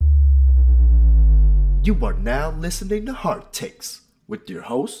You are now listening to Hard Takes with your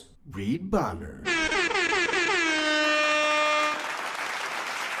host, Reid Bonner.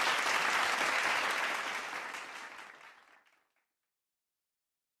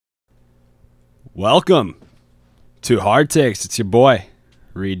 Welcome to Hard Takes. It's your boy,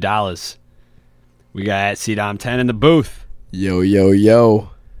 Reid Dallas. We got CDOM10 in the booth. Yo, yo, yo.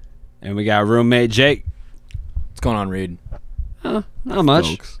 And we got roommate Jake. What's going on, Reid? Not much.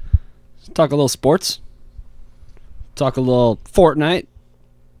 Folks. Talk a little sports. Talk a little Fortnite.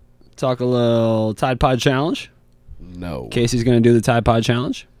 Talk a little Tide Pod Challenge. No. Casey's going to do the Tide Pod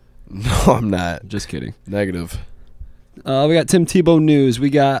Challenge. No, I'm not. Just kidding. Negative. We got Tim Tebow news. We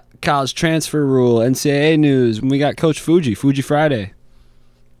got college transfer rule, NCAA news. And we got Coach Fuji Friday.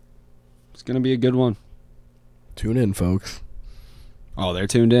 It's going to be a good one. Tune in, folks. Oh, they're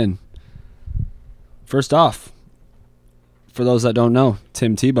tuned in. First off, for those that don't know,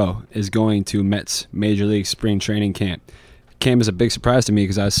 Tim Tebow is going to Mets Major League Spring Training Camp. Came as a big surprise to me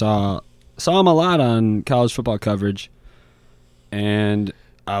because I saw him a lot on college football coverage, and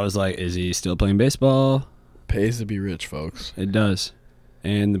I was like, is he still playing baseball? Pays to be rich, folks. It does.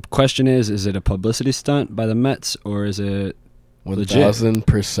 And the question is it a publicity stunt by the Mets, or is it legit?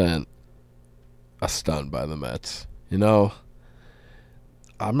 1,000% a stunt by the Mets. You know,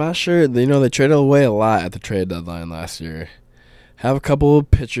 I'm not sure. You know, they traded away a lot at the trade deadline last year. Have a couple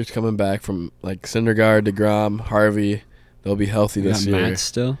of pitchers coming back from, like, Syndergaard, DeGrom, Harvey. They'll be healthy this year. Mats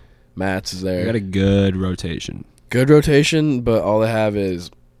still? Mats is there. They got a good rotation. Good rotation, but all they have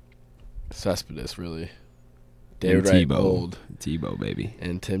is Cespedes, really. David Wright, Tebow. old. Tebow, baby.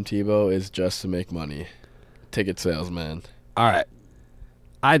 And Tim Tebow is just to make money. Ticket sales, man. All right.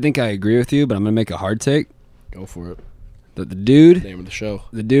 I think I agree with you, but I'm going to make a hard take. Go for it. That the dude Name of the show.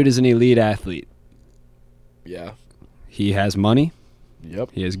 is an elite athlete. Yeah. He has money. Yep.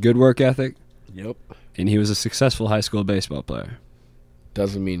 He has good work ethic. Yep. And he was a successful high school baseball player.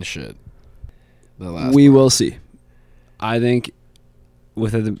 Doesn't mean shit. We will see. I think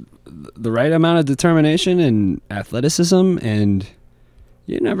with the right amount of determination and athleticism, and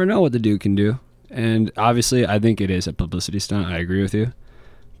you never know what the dude can do. And obviously, I think it is a publicity stunt. I agree with you.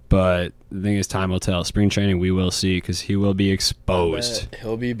 But the thing is, time will tell. Spring training, we will see, because he will be exposed.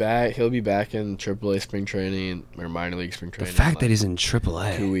 He'll be back. He'll be back in AAA spring training or minor league spring The training. fact that he's in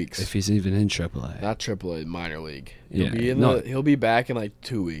AAA. 2 weeks. If he's even in AAA. Not AAA, minor league. Yeah, He'll be back in like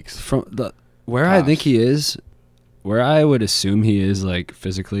 2 weeks. From where I think he is, where I would assume he is, like,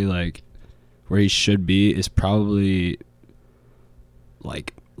 physically, like, where he should be is probably,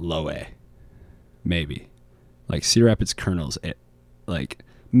 like, low A. Maybe. Like, Cedar Rapids Colonels, like,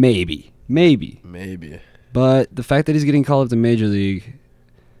 maybe. But the fact that he's getting called up to Major League,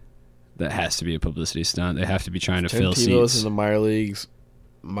 that has to be a publicity stunt. They have to be trying to fill Tim Tebow's seats. in the minor leagues.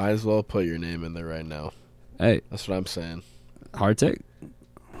 Might as well put your name in there right now. Hey, That's what I'm saying. hard take.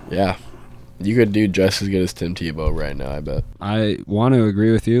 Yeah. You could do just as good as Tim Tebow right now, I bet. I want to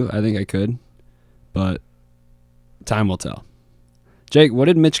agree with you. I think I could. But time will tell. Jake, what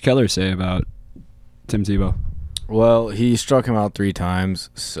did Mitch Keller say about Tim Tebow? Well, he struck him out 3 times,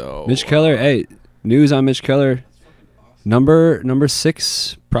 so... Mitch Keller, hey, news on Mitch Keller. Number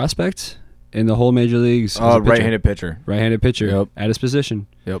 6 prospect in the whole major leagues. as a pitcher. right-handed pitcher. Right-handed pitcher. Yep. At his position.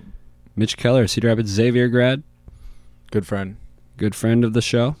 Yep. Mitch Keller, Cedar Rapids Xavier grad. Good friend. Good friend of the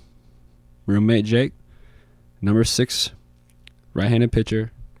show. Roommate Jake. Number 6 right-handed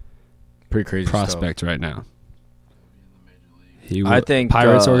pitcher. Pretty crazy Prospect right now. He I think,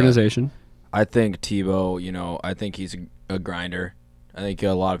 Pirates organization. I think Tebow, I think he's a grinder. I think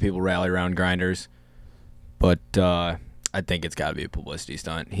a lot of people rally around grinders. But I think it's got to be a publicity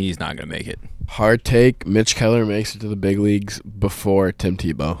stunt. He's not going to make it. Hard take, Mitch Keller makes it to the big leagues before Tim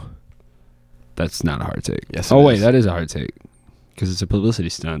Tebow. That's not a hard take. Yes, wait, is. that is a hard take. Because it's a publicity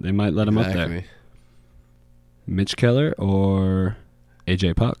stunt. They might let him up there. Mitch Keller or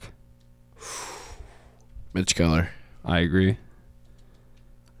AJ Puck? Mitch Keller. I agree.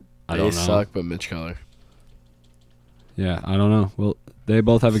 I don't know. They suck, but Mitch Keller. Yeah, I don't know. Well, they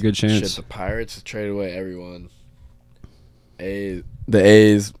both have a good chance. Shit, the Pirates traded away everyone. The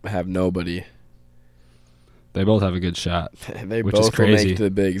A's have nobody. They both have a good shot. They Which both is will make crazy. it to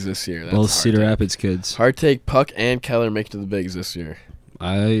the bigs this year. That's Both a hard Cedar take. Rapids kids. Hard take, Puck and Keller make it to the bigs this year.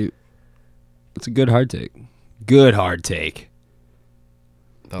 It's a good hard take. Good hard take.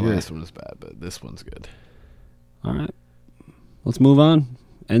 The last one was bad, but this one's good. All right. Let's move on.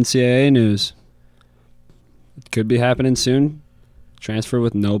 NCAA news. It could be happening soon. Transfer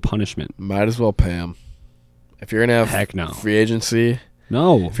with no punishment. Might as well pay him. If you're going to have Heck no. free agency,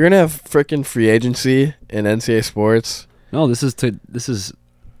 No. if you're going to have freaking free agency in NCAA sports, No, this is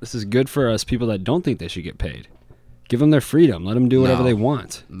This is good for us people that don't think they should get paid. Give them their freedom. Let them do whatever they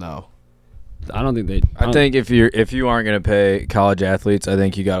want. No. I don't think they. I think if you aren't going to pay college athletes, I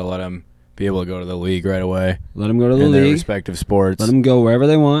think you got to let them be able to go to the league right away. Let them go to the in league. Their respective sports. Let them go wherever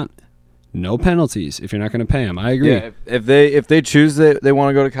they want. No penalties if you're not going to pay them. I agree. Yeah, if they choose that they want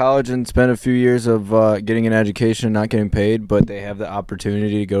to go to college and spend a few years of getting an education and not getting paid, but they have the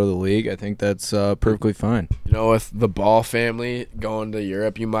opportunity to go to the league, I think that's perfectly fine. You know, with the Ball family going to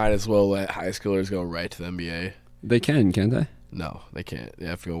Europe, you might as well let high schoolers go right to the NBA. They can, can't they? No, they can't. They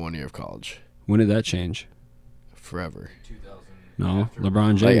have to go 1 year of college. When did that change? Forever. No,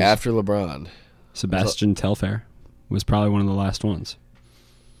 LeBron James. Like after LeBron. Sebastian Telfair was probably one of the last ones.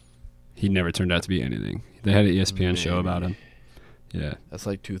 He never turned out to be anything. They had an ESPN show about him. Yeah. That's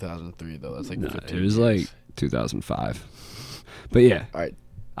like 2003, though. That's like 15 it was years. like 2005. But yeah. All right.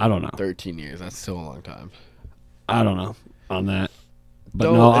 I don't know. 13 years. That's still a long time. I don't know on that.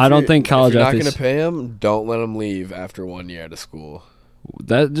 But no, I don't think college athletes. If you're not going to pay them, don't let them leave after 1 year out of school.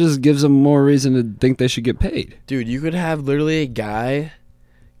 That just gives them more reason to think they should get paid. Dude, you could have literally a guy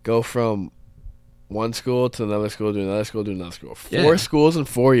go from one school to another school to another school to another school. Four schools in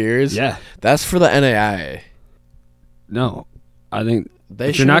 4 years? Yeah. That's for the NAIA. No. I think They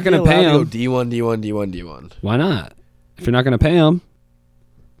if you're not going to pay them. D1, D1, D1, D1. Why not? If you're not going to pay them,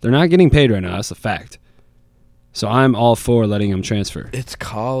 they're not getting paid right now. That's a fact. So I'm all for letting them transfer. It's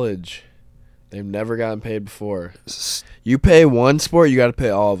college. They've never gotten paid before. You pay one sport, you got to pay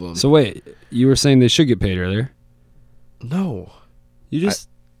all of them. So wait, you were saying they should get paid earlier? No. You just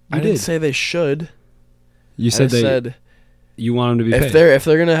I didn't say they should. You said you want them to be paid. If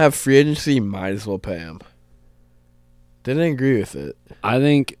they're gonna have free agency, you might as well pay them. Didn't agree with it. I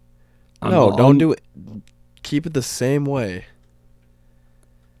think. Don't do it. Keep it the same way.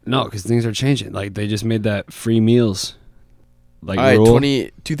 No, because things are changing. Like they just made that free meals. Like all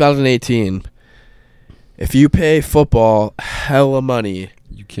right, 2018. If you pay football hella money,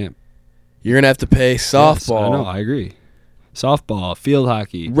 you can't. You're gonna have to pay softball. Yes, I know. I agree. Softball, field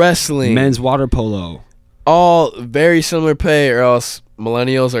hockey, wrestling, men's water polo. All very similar pay, or else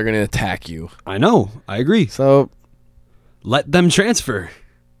millennials are going to attack you. I know. I agree. So let them transfer.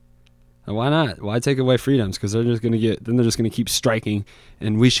 And why not? Why take away freedoms? Because they're just going to keep striking,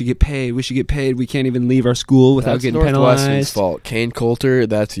 and we should get paid. We should get paid. We can't even leave our school without getting penalized. Northwestern's fault. Kane Coulter,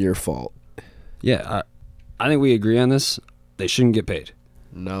 that's your fault. Yeah, I think we agree on this. They shouldn't get paid.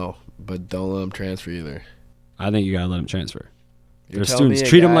 No, but don't let them transfer either. I think you got to let them transfer. You're They're students.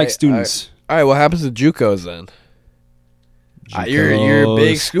 Treat them like students. All right, what happens to JUCOs then? You're a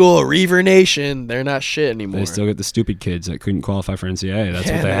big school, Reaver Nation. They're not shit anymore. They still get the stupid kids that couldn't qualify for NCAA.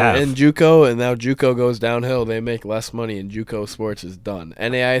 That's what they have. And JUCO, and now JUCO goes downhill. They make less money, and JUCO sports is done.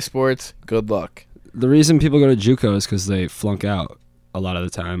 NAIA sports, good luck. The reason people go to JUCO is because they flunk out a lot of the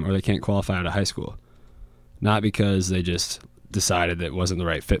time, or they can't qualify out of high school. Not because they just decided that it wasn't the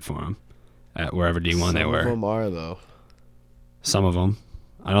right fit for them at wherever D1 they were. Some of them are, though. Some of them.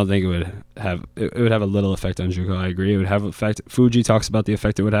 I don't think it would have a little effect on JUCO. I agree. It would have effect. Fuji talks about the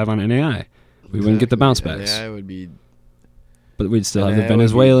effect it would have on NAI. We wouldn't get the bounce backs. NAI would be, but we'd still have the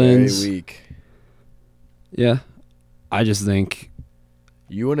Venezuelans. Very weak. Yeah, I just think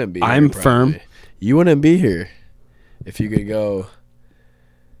you wouldn't be. I'm here, firm. You wouldn't be here if you could go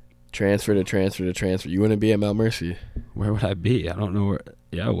transfer to transfer to transfer. You wouldn't be at Mount Mercy. Where would I be? I don't know where.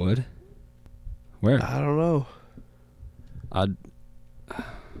 Yeah, I would. Where? I don't know.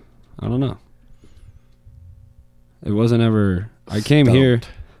 I don't know. It wasn't ever. I came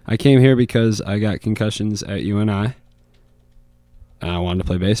here because I got concussions at UNI, and I wanted to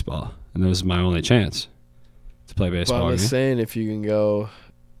play baseball, and it was my only chance to play baseball. But I was saying, if you can go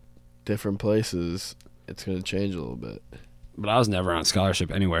different places, it's going to change a little bit. But I was never on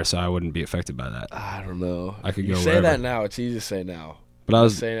scholarship anywhere, so I wouldn't be affected by that. I don't know. I could you go say wherever. that now. It's easy to say now. But I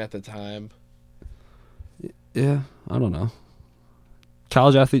was saying at the time. Yeah, I don't know.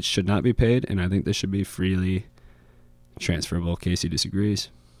 College athletes should not be paid, and I think they should be freely transferable. Casey disagrees.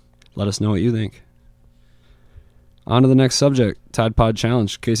 Let us know what you think. On to the next subject. Tide Pod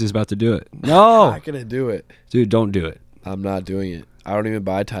Challenge. Casey's about to do it. No! I'm not going to do it. Dude, don't do it. I'm not doing it. I don't even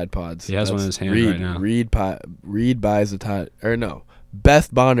buy Tide Pods. He has one in his hand right now. Reid buys the Tide... Or no.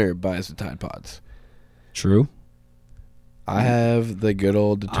 Beth Bonner buys the Tide Pods. True. I have the good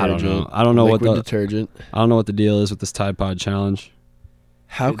old detergent. I don't know what the detergent. I don't know what the deal is with this Tide Pod Challenge.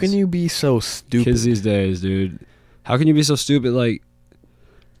 How can you be so stupid? Kids these days, dude. How can you be so stupid? Like,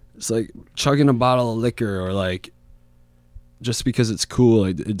 it's like chugging a bottle of liquor, or like, just because it's cool.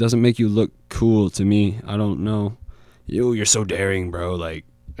 Like, it doesn't make you look cool to me. I don't know. You're so daring, bro. Like,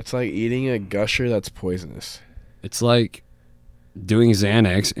 it's like eating a gusher that's poisonous. It's like doing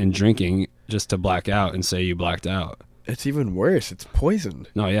Xanax and drinking just to black out and say you blacked out. It's even worse. It's poison.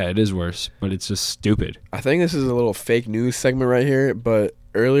 No, yeah, it is worse, but it's just stupid. I think this is a little fake news segment right here, but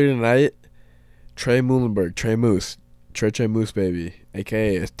earlier tonight, Trey Moose, Trey Moose baby,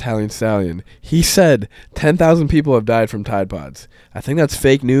 a.k.a. Italian Stallion, he said 10,000 people have died from Tide Pods. I think that's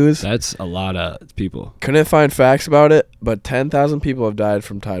fake news. That's a lot of people. Couldn't find facts about it, but 10,000 people have died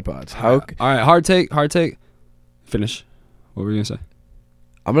from Tide Pods. All right, hard take. Finish. What were you going to say?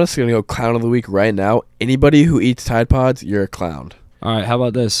 I'm just going to go clown of the week right now. Anybody who eats Tide Pods, you're a clown. All right, how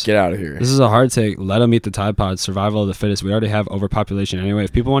about this? Get out of here. This is a hard take. Let them eat the Tide Pods. Survival of the fittest. We already have overpopulation anyway.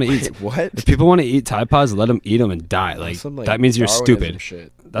 If people want to eat, what? If people want to eat Tide Pods, let them eat them and die. Like, that means you're stupid.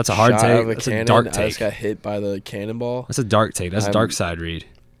 Shit. That's a hard take. That's a dark take. I just got hit by the cannonball. That's a dark take. That's dark side read.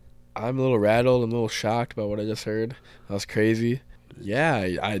 I'm a little rattled. I'm a little shocked by what I just heard. That was crazy.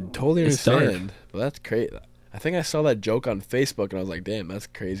 Yeah, I totally understand. But that's crazy. I think I saw that joke on Facebook and I was like, "Damn, that's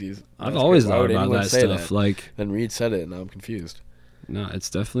crazy." I've always thought about that stuff. Like, then Reid said it, and now I'm confused. No, it's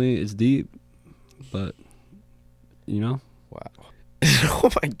deep, but wow. Oh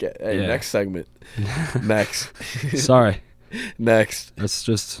my god! Hey, yeah. Next segment. Next. Sorry. Next. That's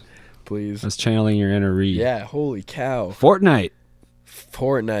just please. That's channeling your inner Reid. Yeah. Holy cow. Fortnite.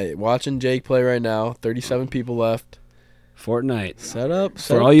 Watching Jake play right now. 37 people left. Fortnite. Set up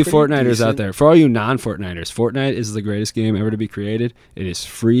for all you Fortniters out there. For all you non-Fortniters, Fortnite is the greatest game ever to be created. It is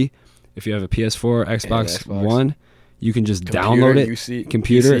free. If you have a PS4 or Xbox One, you can just download it.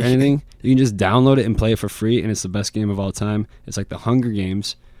 Computer, anything. You can just download it and play it for free, and it's the best game of all time. It's like the Hunger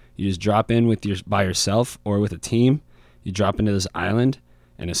Games. You just drop in by yourself or with a team. You drop into this island,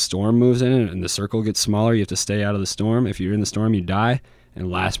 and a storm moves in, and the circle gets smaller. You have to stay out of the storm. If you're in the storm, you die. And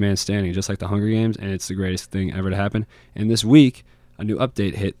last man standing, just like the Hunger Games, and it's the greatest thing ever to happen. And this week, a new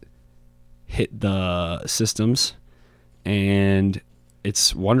update hit the systems, and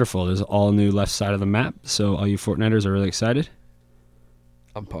it's wonderful. There's all new left side of the map, so all you Fortniters are really excited.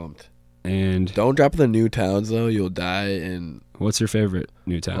 I'm pumped. And don't drop the new towns though; you'll die. And what's your favorite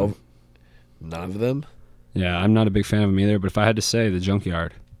new town? None of them. Yeah, I'm not a big fan of them either. But if I had to say, the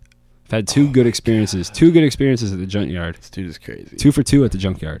Junkyard. I've had two good experiences at the Junkyard. This dude is crazy. 2 for 2 at the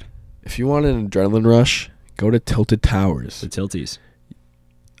Junkyard. If you want an adrenaline rush, go to Tilted Towers. The Tilties.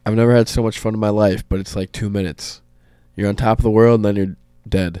 I've never had so much fun in my life, but it's like 2 minutes. You're on top of the world, and then you're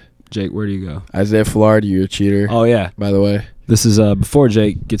dead. Jake, where do you go? Isaiah Foulard, you're a cheater. Oh, yeah. By the way. This is before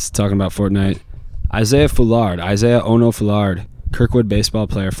Jake gets to talking about Fortnite. Isaiah Ono Foulard, Kirkwood baseball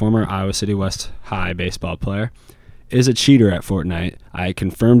player, former Iowa City West High baseball player, is a cheater at Fortnite. I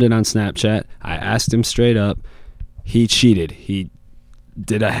confirmed it on Snapchat. I asked him straight up. He cheated. He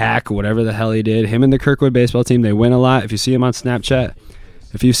did a hack, whatever the hell he did. Him and the Kirkwood baseball team, they win a lot. If you see him on Snapchat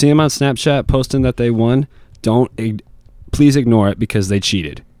posting that they won, please ignore it because they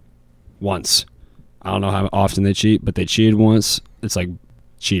cheated once. I don't know how often they cheat, but they cheated once. It's like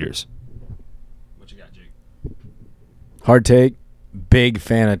cheaters. What you got, Jake? Hard take. Big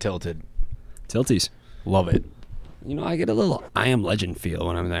fan of Tilted. Tilties. Love it. You know, I get a little I Am Legend feel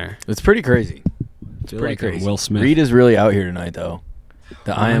when I'm there. It's pretty crazy. It's pretty crazy. Will Smith. Reid is really out here tonight, though.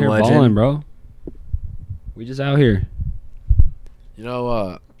 The I Am Legend. Balling, bro. We just out here. You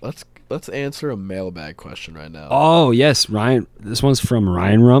know, let's answer a mailbag question right now. Oh, yes, Ryan. This one's from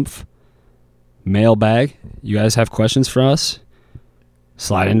Ryan Rumpf. Mailbag. You guys have questions for us?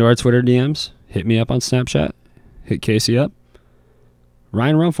 Slide into our Twitter DMs. Hit me up on Snapchat. Hit Casey up.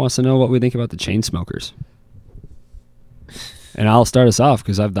 Ryan Rumpf wants to know what we think about the Chainsmokers. And I'll start us off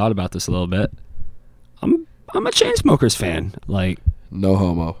because I've thought about this a little bit. I'm a Chainsmokers fan. Like, no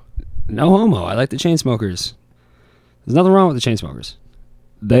homo. No homo. I like the Chainsmokers. There's nothing wrong with the Chainsmokers.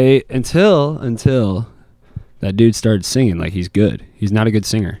 They until that dude started singing like he's good. He's not a good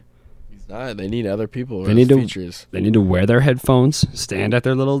singer. He's not. They need other people. They need to wear their headphones, stand at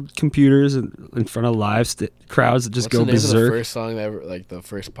their little computers in front of live crowds that just go berserk. What's the name of the first song ever, like the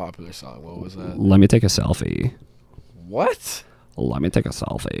first popular song? What was that? Let Me Take a Selfie. What? Let me take a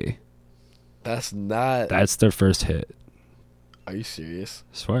selfie. That's not. That's their first hit. Are you serious?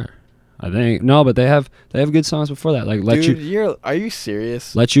 I swear. I think no, but they have good songs before that. Like Are you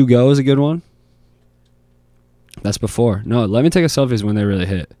serious? Let You Go is a good one. That's before. No, Let Me Take a Selfie is when they really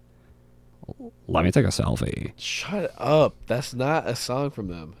hit. Let Me Take a Selfie. Shut up. That's not a song from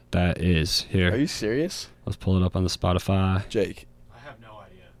them. That is. Here. Are you serious? Let's pull it up on the Spotify. Jake. I have no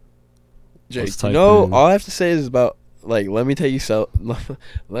idea. Jake, all I have to say is about like let me take a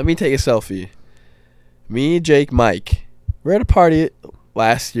selfie. Me, Jake, Mike. We're at a party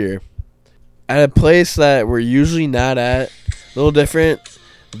last year at a place that we're usually not at. A little different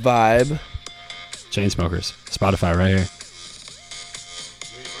vibe. Chainsmokers. Spotify right here.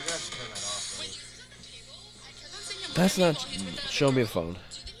 That's not. Show me the phone.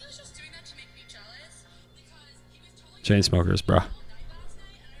 Chainsmokers, bro.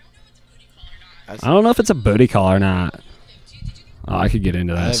 I don't know if it's a booty call or not. Oh, I could get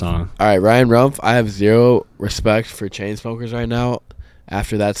into that song. All right, Ryan Rumpf, I have zero respect for Chainsmokers right now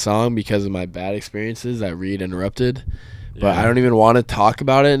after that song because of my bad experiences that Reid interrupted. But I don't even want to talk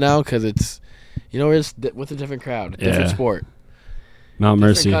about it now because it's, we're just with a different crowd, different sport. Mount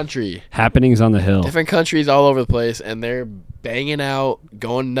Mercy. Different country. Happenings on the hill. Different countries all over the place, and they're banging out,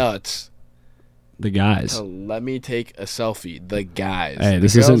 going nuts. The guys. So let me take a selfie. The guys. Hey, the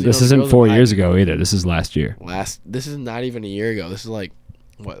this girls, isn't 4 years ago either. This is last year. This is not even a year ago. This is like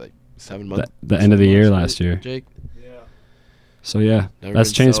 7 months. The end of the year last year. Jake. Yeah. So yeah, Never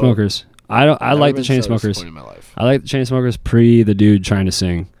that's been Chainsmokers. I like the Chainsmokers. I like the Chainsmokers pre the dude trying to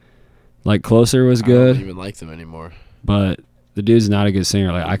sing. Like Closer was good. I don't even like them anymore. But the dude's not a good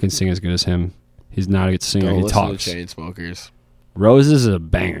singer. Like I can sing as good as him. He's not a good singer. Don't he listen talks. to Chainsmokers. Roses is a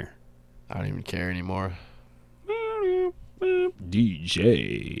banger. I don't even care anymore.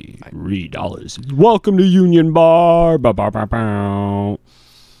 DJ $3. Welcome to Union Bar. Bow, bow, bow, bow.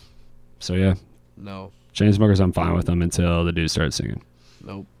 So yeah, No. Chainsmokers, I'm fine with them until the dude starts singing.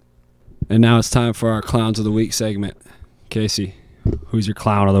 Nope. And now it's time for our Clowns of the Week segment. Casey, who's your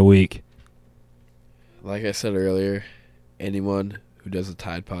Clown of the Week? Like I said earlier, anyone who does a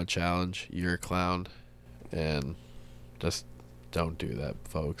Tide Pod challenge, you're a clown. And just don't do that,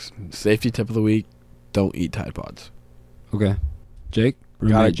 folks. Safety tip of the week, don't eat Tide Pods. Okay. Jake?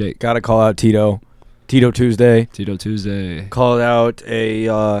 Roommate Jake. Got to call out Tito. Tito Tuesday. Tito Tuesday. Called out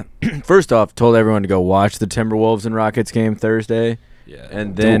first off, told everyone to go watch the Timberwolves and Rockets game Thursday. Yeah.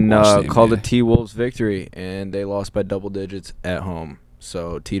 And then called the T-Wolves victory, and they lost by double digits at home.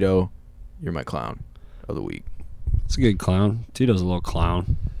 So, Tito, you're my clown of the week. It's a good clown. Tito's a little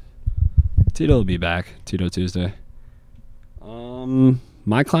clown. Tito will be back. Tito Tuesday.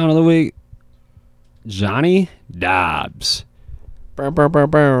 My clown of the week, Johnny Dobbs.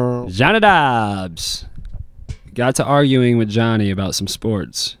 Johnny Dobbs. Got to arguing with Johnny about some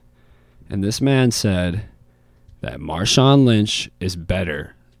sports. And this man said that Marshawn Lynch is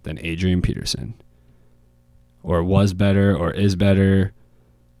better than Adrian Peterson. Or was better or is better.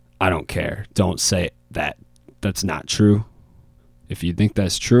 I don't care. Don't say that. That's not true. If you think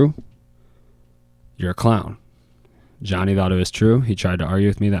that's true, you're a clown. Johnny thought it was true. He tried to argue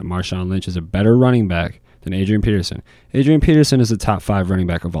with me that Marshawn Lynch is a better running back than Adrian Peterson. Adrian Peterson is the top 5 running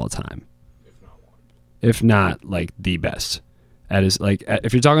back of all time. If not, like, the best.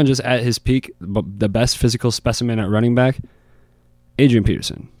 If you're talking just at his peak, the best physical specimen at running back, Adrian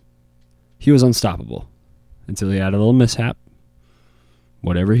Peterson. He was unstoppable until he had a little mishap.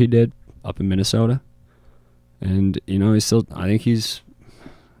 Whatever he did up in Minnesota. And,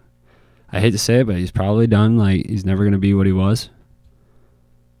 I hate to say it, but he's probably done. Like, he's never going to be what he was.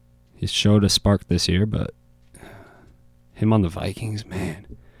 He showed a spark this year, but him on the Vikings, man.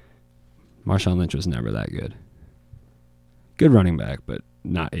 Marshawn Lynch was never that good. Good running back, but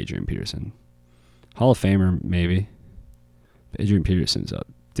not Adrian Peterson. Hall of Famer, maybe. But Adrian Peterson's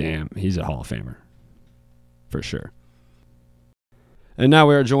he's a Hall of Famer. For sure. And now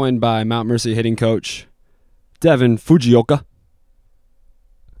we are joined by Mount Mercy hitting coach, Devin Fujioka.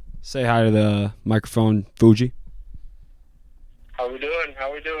 Say hi to the microphone, Fuji. How we doing?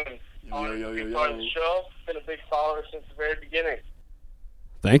 Big part of the show. Been a big follower since the very beginning.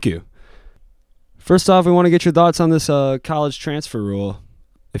 Thank you. First off, we want to get your thoughts on this college transfer rule.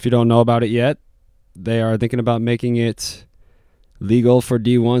 If you don't know about it yet, they are thinking about making it legal for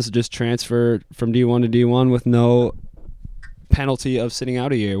D1s to just transfer from D1 to D1 with no penalty of sitting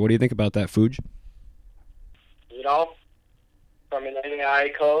out a year. What do you think about that, Fuj? From an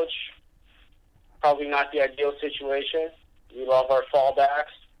NAIA coach, probably not the ideal situation. We love our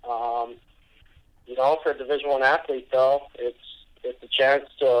fallbacks. For a Division I athlete, though, it's a chance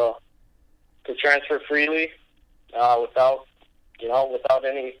to transfer freely without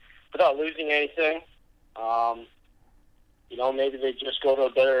losing anything. Maybe they just go to a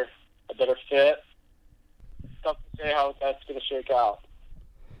better fit. It's tough to say how that's going to shake out.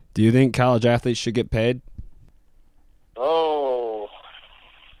 Do you think college athletes should get paid? Oh,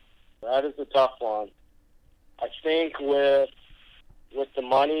 that is a tough one. I think with the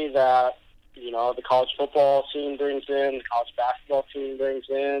money that the college football team brings in, the college basketball team brings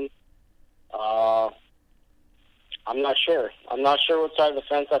in, I'm not sure. I'm not sure what side of the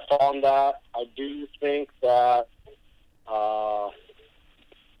fence I fall on that. I do think that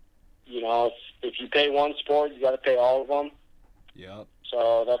if you pay one sport, you got to pay all of them. Yep.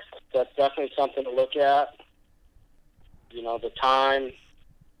 So that's definitely something to look at. The time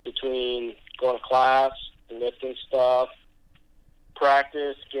between going to class lifting stuff,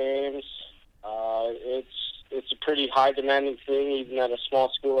 practice, games. It's a pretty high demanding thing, even at a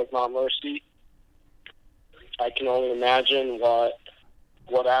small school like Mount Mercy. I can only imagine what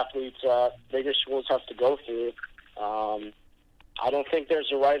athletes at bigger schools have to go through. I don't think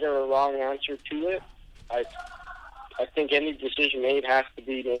there's a right or a wrong answer to it. I think any decision made has to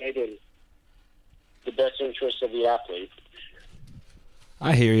be made in the best interest of the athlete.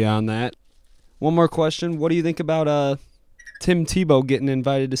 I hear you on that. One more question. What do you think about Tim Tebow getting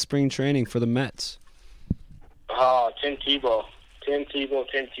invited to spring training for the Mets? Oh, Tim Tebow.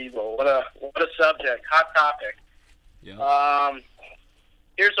 What a subject. Hot topic. Yeah.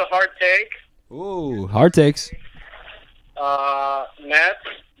 Here's a hard take. Ooh, hard takes. Mets,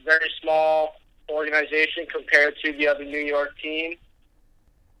 very small organization compared to the other New York team.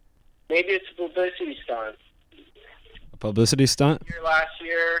 Maybe it's a publicity stunt. A publicity stunt? Last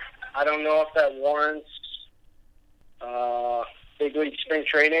year, I don't know if that warrants big league spring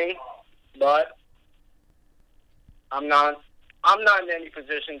training, but I'm not in any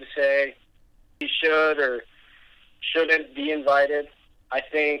position to say he should or shouldn't be invited. I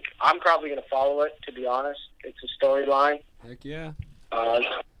think I'm probably going to follow it, to be honest. It's a storyline. Heck yeah.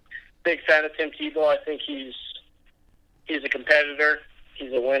 Big fan of Tim Tebow. I think he's a competitor.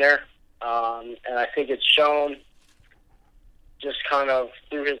 He's a winner. And I think it's shown just kind of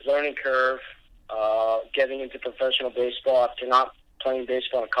through his learning curve, getting into professional baseball after not playing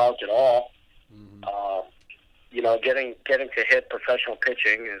baseball in college at all. Mm-hmm. Getting to hit professional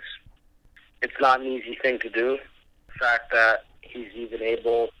pitching it's not an easy thing to do. The fact that he's even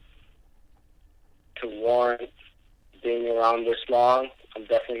able to warrant being around this long, I'm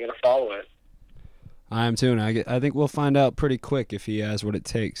definitely going to follow it. I am too, and I think we'll find out pretty quick if he has what it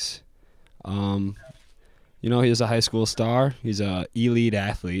takes. He's a high school star. He's a elite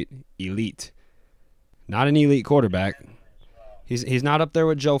athlete. Elite. Not an elite quarterback. He's not up there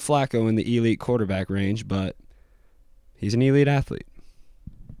with Joe Flacco in the elite quarterback range, but he's an elite athlete.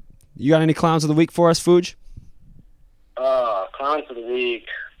 You got any clowns of the week for us, Fuji? Clowns of the week.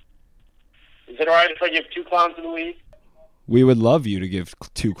 Is it all right if I give 2 clowns of the week? We would love you to give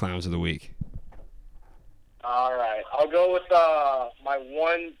 2 clowns of the week. All right. I'll go with my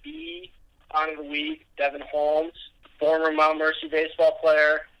 1B clown of the week, Devin Holmes, former Mount Mercy baseball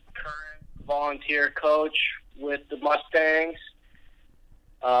player, current volunteer coach with the Mustangs.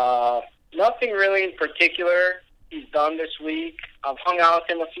 Nothing really in particular he's done this week. I've hung out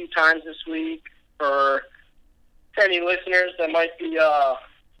with him a few times this week. For any listeners that might be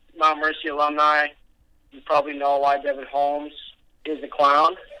Mount Mercy alumni, you probably know why Devin Holmes is a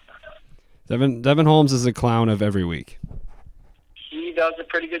clown. Devin Holmes is a clown of every week. He does a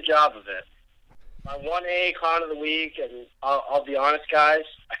pretty good job of it. My 1A clown of the week, and I'll be honest, guys,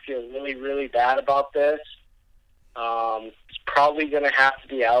 I feel really, really bad about this. It's probably going to have to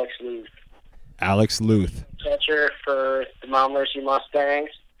be Alex Luth. Alex Luth. Catcher for the Mount Mercy Mustangs.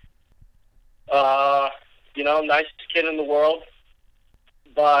 Nicest kid in the world.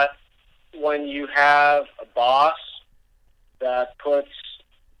 But when you have a boss that puts,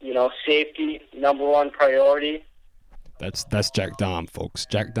 safety number 1 priority. That's Jack Dom, folks.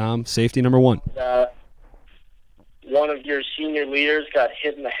 Jack Dom, safety number 1. One of your senior leaders got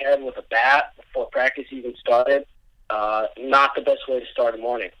hit in the head with a bat before practice even started. Not the best way to start a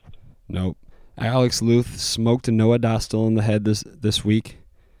morning. Nope. Alex Luth smoked Noah Dostal in the head this week,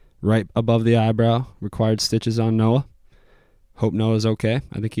 right above the eyebrow. Required stitches on Noah. Hope Noah's okay.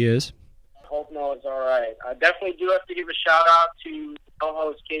 I think he is. Hope Noah's all right. I definitely do have to give a shout out to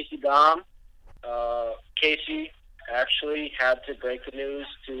co-host Casey Dom. Casey actually had to break the news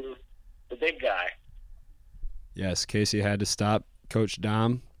to the big guy. Yes, Casey had to stop Coach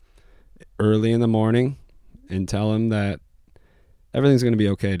Dom early in the morning and tell him that everything's going to be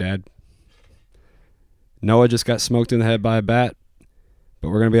okay, Dad. Noah just got smoked in the head by a bat, but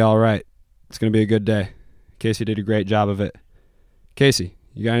we're going to be all right. It's going to be a good day. Casey did a great job of it. Casey,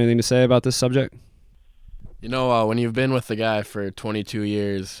 you got anything to say about this subject? When you've been with the guy for 22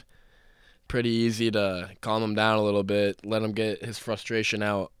 years, pretty easy to calm him down a little bit, let him get his frustration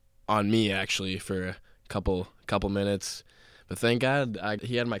out on me, actually, for a couple minutes. But thank God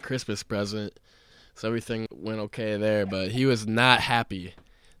he had my Christmas present, so everything went okay there. But he was not happy,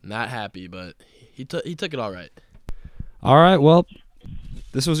 but he took it all right. All right, well,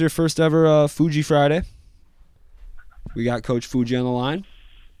 this was your first ever Fuji Friday. We got Coach Fuji on the line.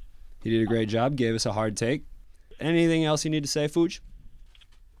 He did a great job, gave us a hard take. Anything else you need to say, Fuji?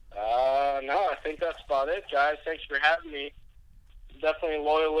 No, I think that's about it, guys. Thanks for having me. Definitely a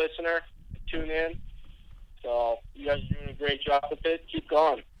loyal listener. Tune in. So you guys are doing a great job with it. Keep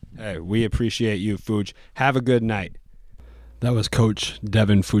going. Hey, we appreciate you, Fuji. Have a good night. That was Coach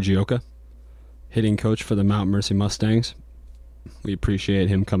Devin Fujioka, hitting coach for the Mount Mercy Mustangs. We appreciate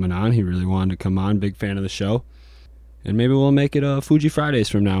him coming on. He really wanted to come on. Big fan of the show. And maybe we'll make it Fuji Fridays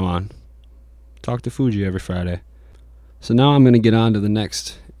from now on. Talk to Fuji every Friday. So now I'm going to get on to the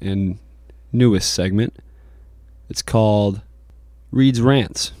next and newest segment. It's called Reid's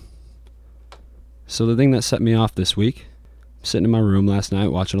Rants. So the thing that set me off this week, I'm sitting in my room last night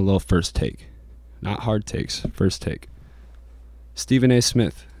watching a little First Take. Not hard takes, First Take. Stephen A.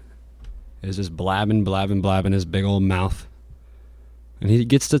 Smith is just blabbing his big old mouth. And he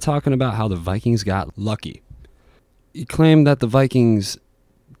gets to talking about how the Vikings got lucky. He claimed that the Vikings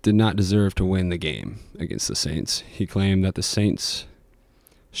did not deserve to win the game against the Saints. He claimed that the Saints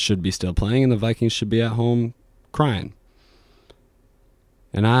should be still playing and the Vikings should be at home crying.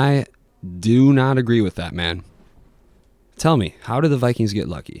 And I do not agree with that, man. Tell me, how did the Vikings get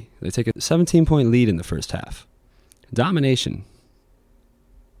lucky? They take a 17-point lead in the first half. Domination.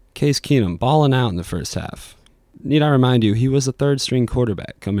 Case Keenum balling out in the first half. Need I remind you, he was the third-string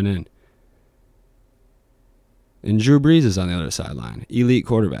quarterback coming in. And Drew Brees is on the other sideline. Elite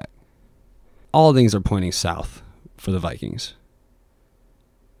quarterback. All things are pointing south for the Vikings.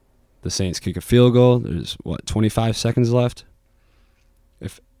 The Saints kick a field goal. There's, 25 seconds left?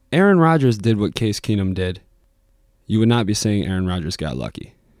 If Aaron Rodgers did what Case Keenum did, you would not be saying Aaron Rodgers got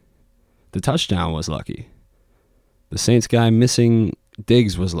lucky. The touchdown was lucky. The Saints guy missing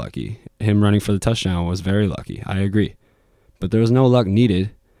Diggs was lucky. Him running for the touchdown was very lucky. I agree. But there was no luck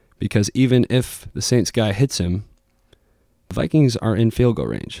needed because even if the Saints guy hits him, the Vikings are in field goal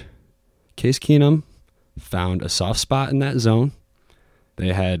range. Case Keenum found a soft spot in that zone.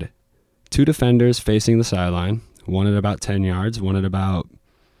 They had two defenders facing the sideline, one at about 10 yards, one at about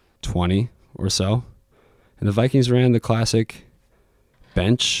 20 or so. And the Vikings ran the classic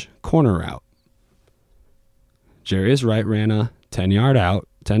bench corner route. Jarius Wright ran a 10 to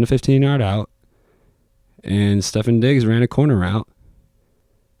 15-yard out, and Stefon Diggs ran a corner route.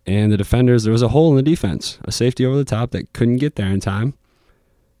 And the defenders, there was a hole in the defense, a safety over the top that couldn't get there in time.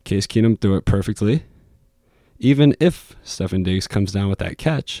 Case Keenum threw it perfectly. Even if Stefon Diggs comes down with that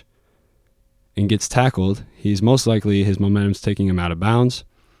catch and gets tackled, he's most likely, his momentum's taking him out of bounds.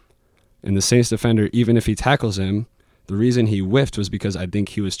 And the Saints defender, even if he tackles him, the reason he whiffed was because I think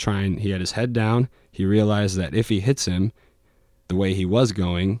he had his head down. He realized that if he hits him the way he was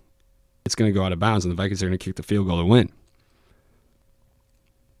going, it's going to go out of bounds and the Vikings are going to kick the field goal to win.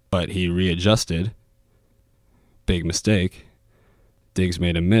 But he readjusted. Big mistake. Diggs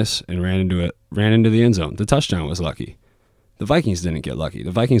made a miss and ran into the end zone. The touchdown was lucky. The Vikings didn't get lucky. The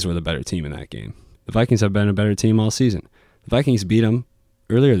Vikings were the better team in that game. The Vikings have been a better team all season. The Vikings beat them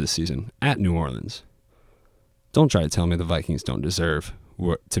earlier this season at New Orleans. Don't try to tell me the Vikings don't deserve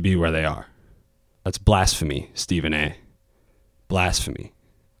to be where they are. That's blasphemy, Stephen A. Blasphemy.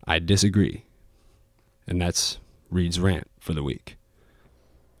 I disagree. And that's Reid's rant for the week.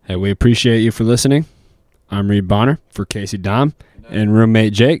 Hey, we appreciate you for listening. I'm Reid Bonner for Casey Dom and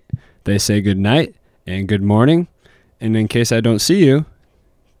roommate Jake. They say good night and good morning. And in case I don't see you,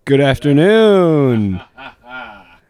 good afternoon.